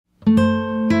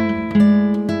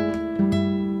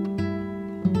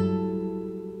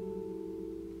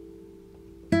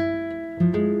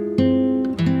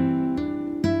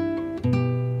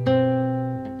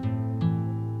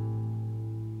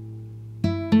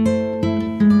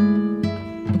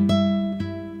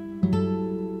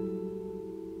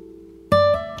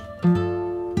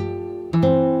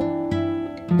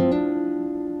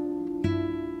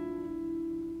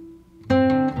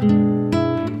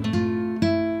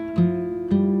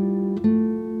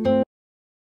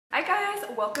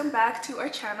welcome back to our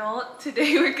channel.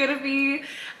 Today we're gonna be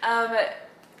what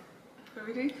are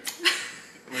we doing?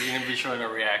 We're going to be showing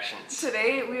our reactions.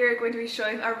 Today we are going to be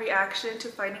showing our reaction to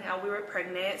finding out we were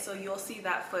pregnant, so you'll see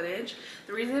that footage.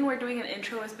 The reason we're doing an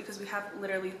intro is because we have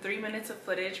literally 3 minutes of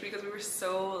footage because we were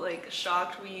so like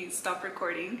shocked we stopped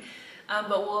recording.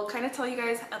 But we'll kind of tell you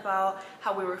guys about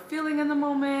how we were feeling in the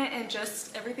moment and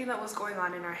just everything that was going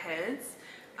on in our heads.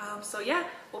 So yeah,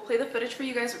 we'll play the footage for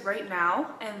you guys right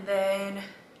now, and then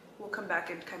we'll come back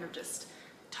and kind of just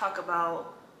talk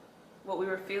about what we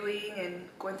were feeling and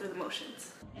going through the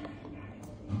motions.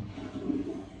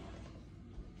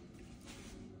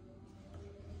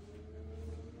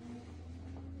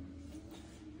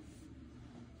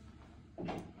 I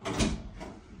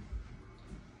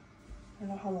don't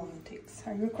know how long it takes.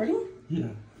 Are you recording? Yeah.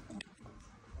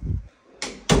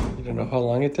 You don't know how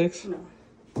long it takes? No.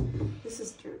 This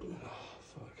is dirty. Oh,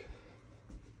 fuck.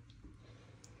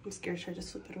 I'm scared. Should I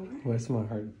just flip it over? Why is my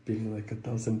heart beating like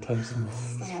 1,000 times a minute?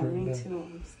 Oh, me too.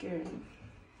 I'm scared.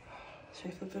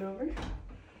 Should I flip it over?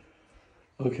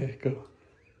 Okay, go.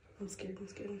 I'm scared. I'm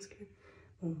scared. I'm scared.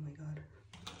 Oh my god.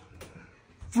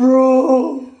 Bro!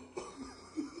 Oh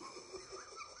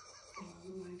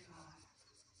my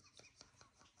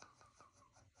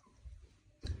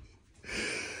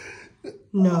god.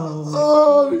 No.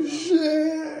 Oh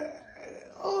shit!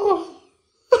 Oh.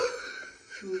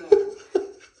 No.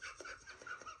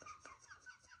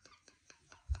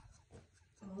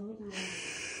 Oh my.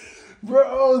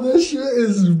 Bro, this shit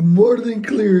is more than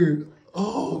clear.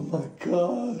 Oh my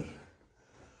god.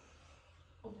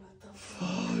 What the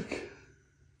Fuck.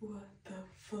 What the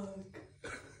fuck?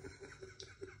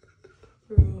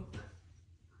 Bro.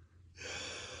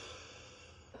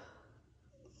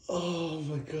 Oh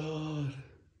my god.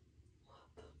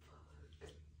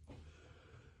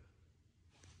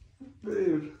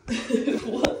 Babe.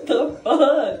 What the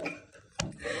fuck?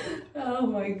 Oh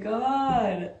my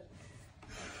god.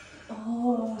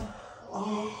 Oh.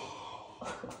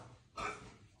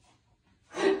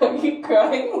 Are you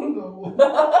crying? No.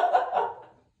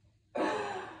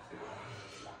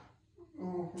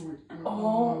 Oh my god.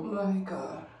 Oh my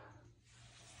god.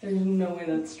 There's no way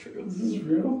that's true. Is this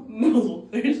real? No,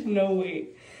 there's no way.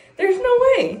 There's no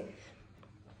way.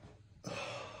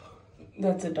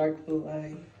 That's a dark blue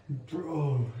eye.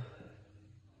 Bro.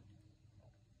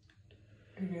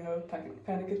 Are you gonna have a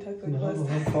panic attack like No, last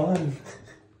I'm time? fine.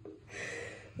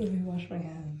 Let me wash my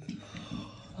hands.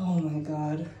 Oh my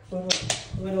god.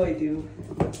 What do I do?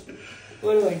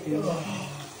 What do I do?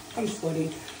 I'm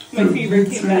sweaty. My fever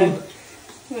came back.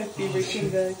 My fever came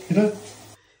back. You know?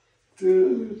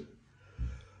 Dude.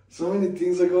 So many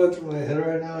things are going through my head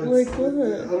right now. It's, Like what?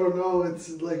 I don't know. It's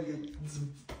like... It's...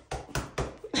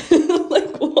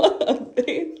 Like what,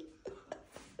 babe?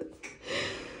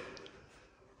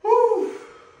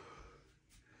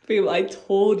 Babe, I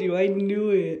told you. I knew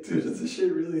it. Dude, is this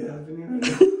shit really happening right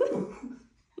now?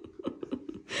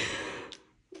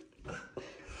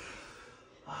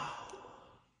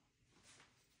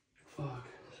 Fuck.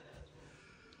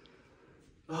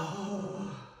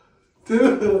 Oh,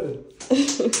 dude.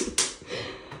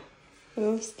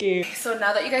 I'm scared. So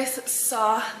now that you guys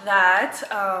saw that,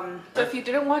 so if you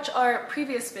didn't watch our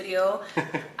previous video,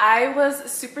 I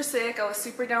was super sick. I was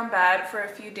super down bad for a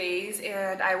few days,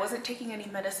 and I wasn't taking any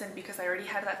medicine because I already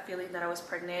had that feeling that I was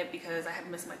pregnant because I had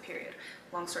missed my period.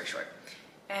 Long story short.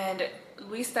 And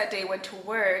Luis that day went to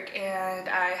work, and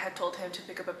I had told him to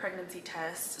pick up a pregnancy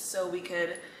test so we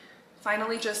could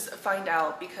finally just find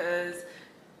out, because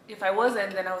if I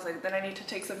wasn't, then I was like, then I need to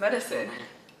take some medicine.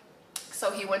 So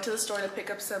he went to the store to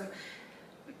pick up some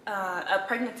a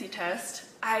pregnancy test.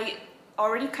 I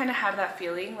already kind of had that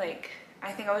feeling, like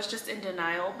I think I was just in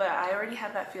denial, but I already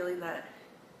had that feeling that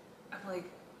I'm like,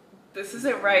 this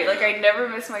isn't right. Like I never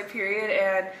missed my period,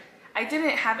 and I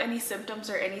didn't have any symptoms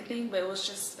or anything, but it was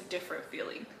just a different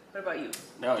feeling. What about you?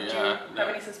 No, Did yeah. you have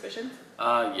any suspicions?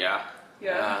 Yeah.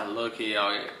 Yeah. Low-key,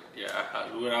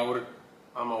 when I would,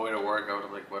 on my way to work, I would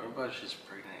have like, what about she's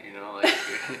pregnant, you know? Like,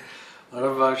 what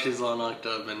about she's all knocked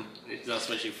up and that's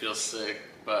when she feels sick?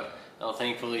 But no,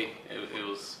 thankfully,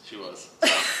 she was. So,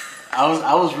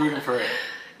 I was rooting for it.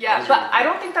 Yeah, but I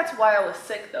don't think that's why I was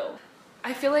sick though.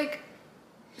 I feel like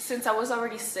since I was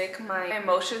already sick, my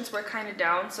emotions were kind of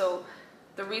down, so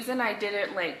the reason I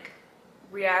didn't like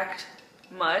react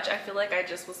much, I feel like I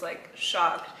just was like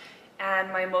shocked,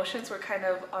 and my emotions were kind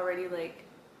of already like,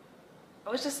 I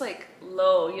was just like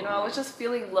low, you know, I was just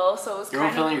feeling low, so it was kind of... You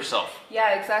were feeling yourself.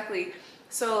 Yeah, exactly.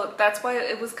 So that's why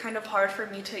it was kind of hard for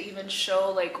me to even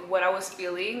show like what I was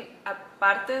feeling.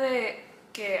 Aparte de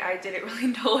que I didn't really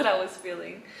know what I was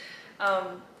feeling.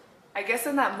 I guess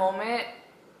in that moment,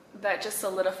 that just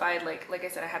solidified, like I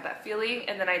said, I had that feeling,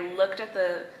 and then I looked at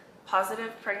the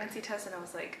positive pregnancy test and I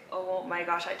was like, oh my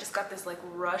gosh, I just got this like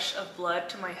rush of blood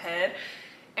to my head,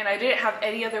 and I didn't have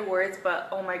any other words but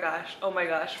oh my gosh,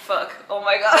 fuck, oh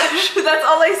my gosh. That's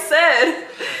all I said.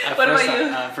 What about you?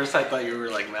 At first I thought you were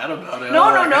like mad about it. No,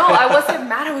 I wasn't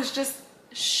mad. I was just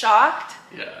shocked.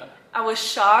 Yeah. I was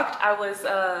shocked. I was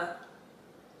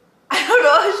I don't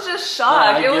know, I was just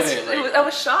shocked. No, I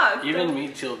was shocked. Even me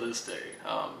till this day,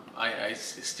 I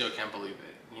still can't believe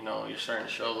it. You know, you're starting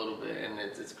to show a little bit, and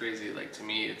it's crazy. Like, to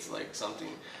me, it's like something.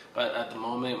 But at the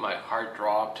moment, my heart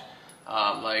dropped.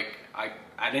 Like, I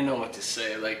didn't know what to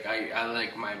say. Like, I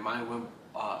like, my mind went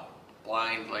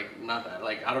blind. Like, not that.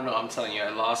 Like, I don't know. I'm telling you, I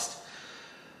lost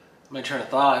my train of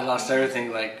thought. I lost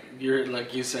everything. Like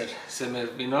you said, se me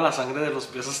vino la sangre de los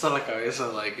pies hasta la cabeza.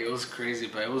 Like, it was crazy,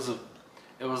 but it was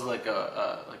like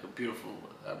a beautiful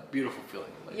feeling.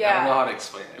 Like, yeah. I don't know how to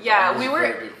explain it. Yeah, we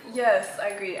were. Yes, I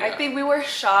agree. Yeah. I think we were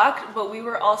shocked, but we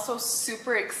were also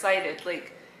super excited.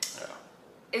 Like, yeah.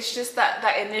 It's just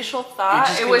that initial thought.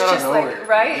 It was just like,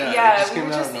 right? Yeah, we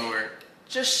were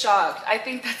just shocked. I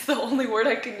think that's the only word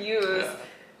I can use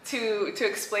to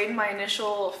explain my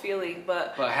initial feeling.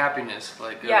 But happiness,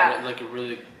 like a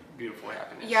really beautiful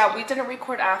happiness. Yeah, we didn't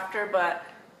record after, but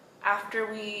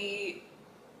after we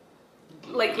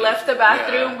left the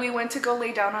bathroom, we went to go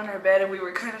lay down on our bed, and we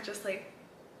were kind of just like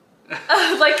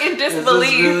like in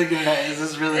disbelief. Is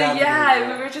this really happening?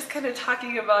 Yeah, we were just kind of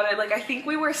talking about it. Like, I think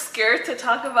we were scared to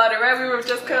talk about it, right? We were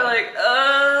just kind of like,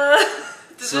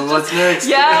 so what's next?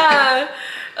 Yeah.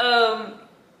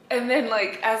 And then,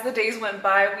 like, as the days went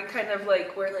by, we kind of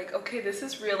like were like, okay, this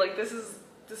is real. Like, this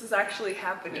is actually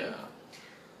happening.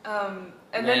 Yeah.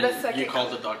 And then the second. You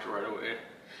called the doctor right away.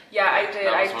 Yeah, I did.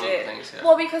 That was one of the things, yeah.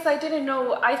 Well, because I didn't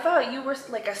know. I thought you were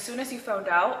like, as soon as you found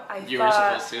out, you were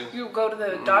supposed to. You go to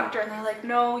the doctor, and they're like,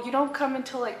 no, you don't come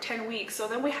until like 10 weeks. So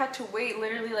then we had to wait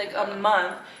literally like a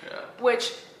month,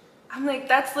 which I'm like,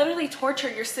 that's literally torture.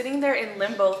 You're sitting there in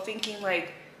limbo thinking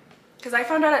like, because I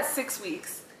found out at 6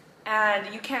 weeks.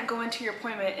 And you can't go into your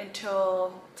appointment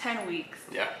until 10 weeks.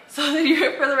 Yeah. So then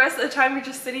for the rest of the time, you're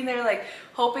just sitting there like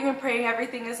hoping and praying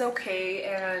everything is okay.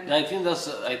 And I think that's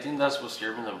what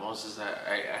scared me the most, is that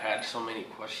I had so many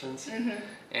questions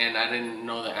and I didn't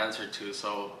know the answer to.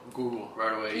 So Google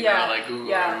right away. You know, like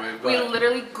Google right away. But we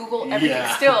literally Google everything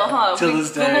still, huh? Till we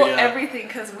this day, Google everything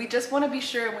because we just want to be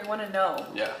sure and we want to know.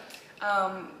 Yeah.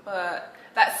 But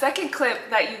that second clip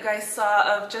that you guys saw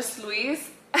of just Luis.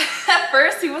 At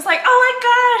first he was like, oh my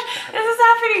gosh, this is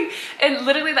happening, and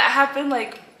literally that happened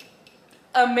like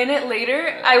a minute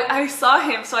later. I saw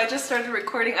him, so I just started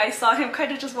recording. I saw him kind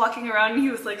of just walking around, and he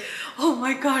was like, oh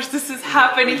my gosh, this is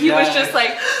happening. He was just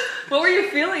like, what were you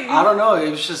feeling? I don't know, it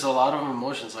was just a lot of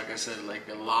emotions. Like I said, like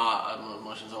a lot of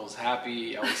emotions. I was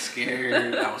happy, I was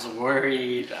scared, I was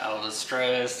worried, I was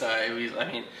stressed.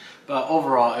 But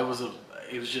overall it was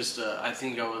just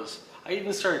I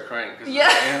even started crying because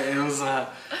it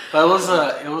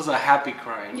was a happy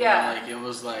crying. Yeah, like it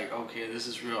was like, okay, this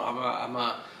is real.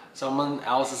 Someone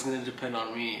else is gonna depend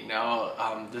on me now.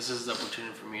 This is the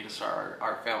opportunity for me to start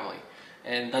our family,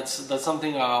 and that's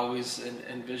something I always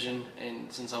envisioned.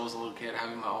 And since I was a little kid,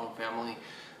 having my own family,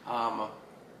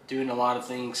 doing a lot of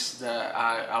things that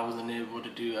I wasn't able to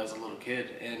do as a little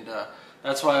kid, and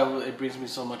that's why it brings me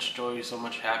so much joy, so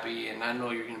much happy, and I know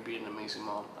you're gonna be an amazing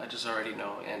mom. I just already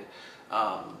know, and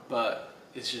but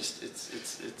it's just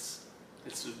it's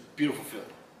a beautiful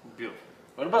feeling, beautiful.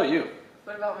 What about you?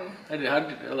 What about me?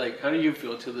 How do you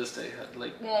feel to this day?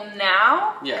 Like, well,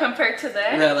 now compared to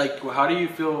then? Yeah, like how do you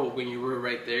feel when you were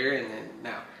right there and then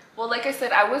now? Well, like I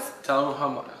said, I was. Tell them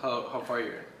how far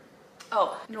you're in.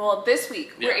 Oh, well, this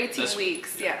week we're 18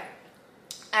 weeks,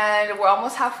 and we're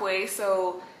almost halfway,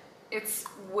 so it's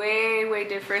way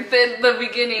different than the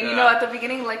beginning. You know, at the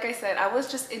beginning, like I said, I was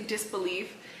just in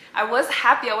disbelief. I was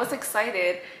happy, I was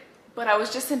excited, but I was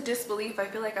just in disbelief. I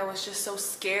feel like I was just so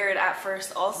scared at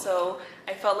first also.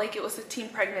 I felt like it was a teen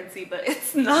pregnancy, but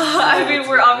it's not. I mean,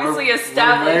 we're obviously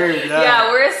established. We're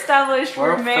married, we're established.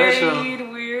 We're married.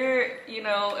 We're, you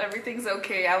know, everything's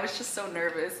okay. I was just so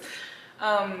nervous.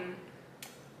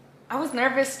 I was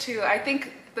nervous too. I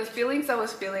think the feelings I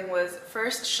was feeling was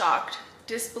first shocked,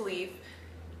 disbelief,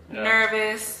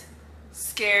 nervous,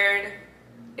 scared,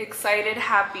 excited,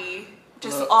 happy.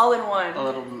 Just all in one. A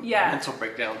little mental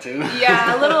breakdown too.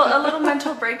 Yeah, a little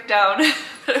mental breakdown.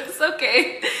 But it's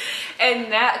okay.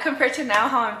 And that, compared to now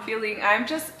how I'm feeling, I'm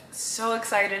just so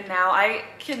excited now. I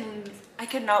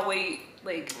cannot wait.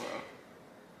 Like,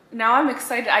 now I'm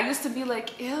excited. I used to be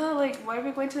like, ew, like, why are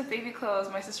we going to the baby clothes?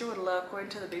 My sister would love going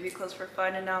to the baby clothes for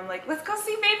fun, and now I'm like, let's go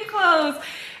see baby clothes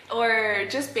or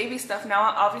just baby stuff. Now,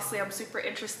 obviously, I'm super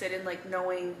interested in like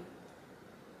knowing,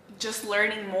 just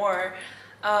learning more.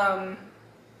 I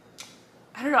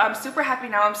don't know. I'm super happy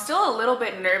now. I'm still a little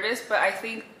bit nervous, but I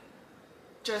think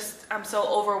just I'm so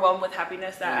overwhelmed with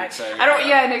happiness that I don't,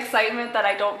 and excitement that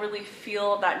I don't really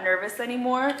feel that nervous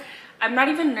anymore. I'm not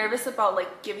even nervous about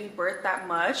like giving birth that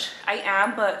much. I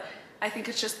am, but I think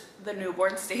it's just the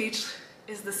newborn stage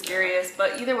is the scariest.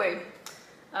 But either way,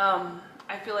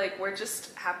 I feel like we're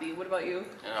just happy. What about you?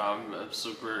 Yeah, I'm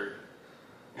super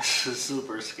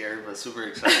scared, but super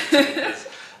excited too, because,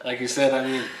 like you said, I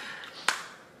mean,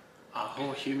 a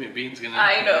whole human being's gonna.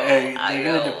 They're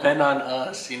gonna depend on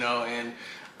us, you know, and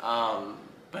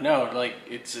but no, like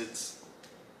it's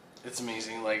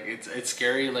amazing. Like it's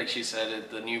scary, like she said,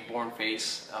 the newborn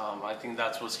face. I think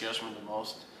that's what scares me the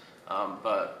most.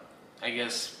 But I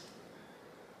guess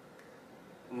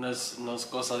no es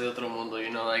cosa de otro mundo, you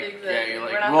know, like exactly.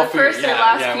 like we're not the first or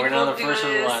last people we're not the first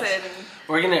or do last. this.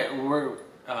 We're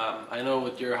I know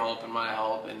with your help and my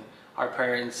help and our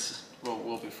parents,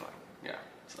 we'll be fine. Yeah.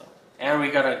 So, and we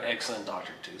got an excellent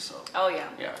doctor too. So. Oh yeah.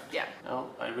 Yeah. No,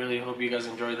 I really hope you guys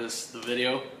enjoy the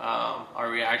video, our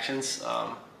reactions.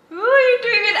 Ooh, you're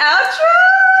doing an outro?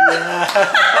 Yeah.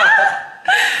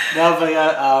 No, but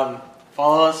yeah,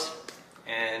 follow us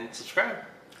and subscribe.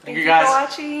 Thank you guys for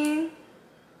watching.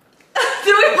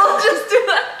 Did we both